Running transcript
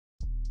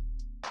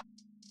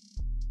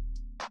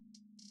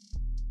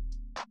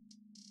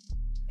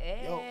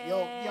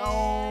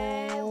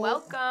Yo.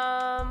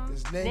 Welcome.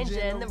 It's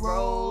Nenjah and the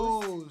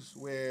Rose,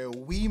 where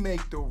we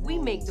make the rules. We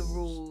make the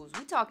rules.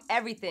 We talk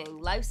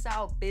everything.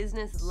 Lifestyle,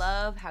 business,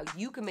 love, how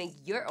you can make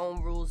your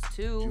own rules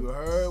too. You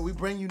heard? We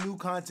bring you new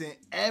content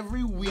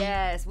every week.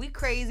 Yes, we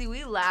crazy,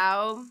 we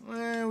loud.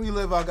 Man, we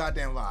live our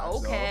goddamn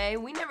lives, Okay,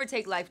 we never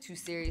take life too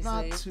seriously.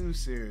 Not too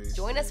serious.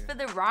 Join us for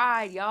the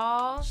ride,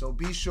 y'all. So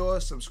be sure,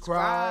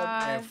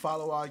 subscribe, and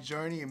follow our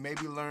journey and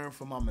maybe learn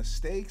from our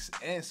mistakes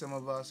and some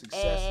of our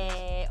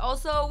successes.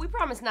 Also, we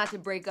promise not to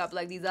break up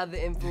like these other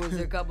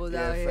influencer couples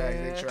out here. Yeah,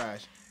 fact, they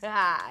trash.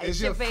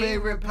 It's your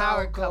favorite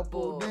power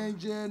couple.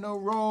 Nenjah and the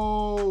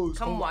Rose.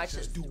 Come watch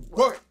us do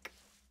work.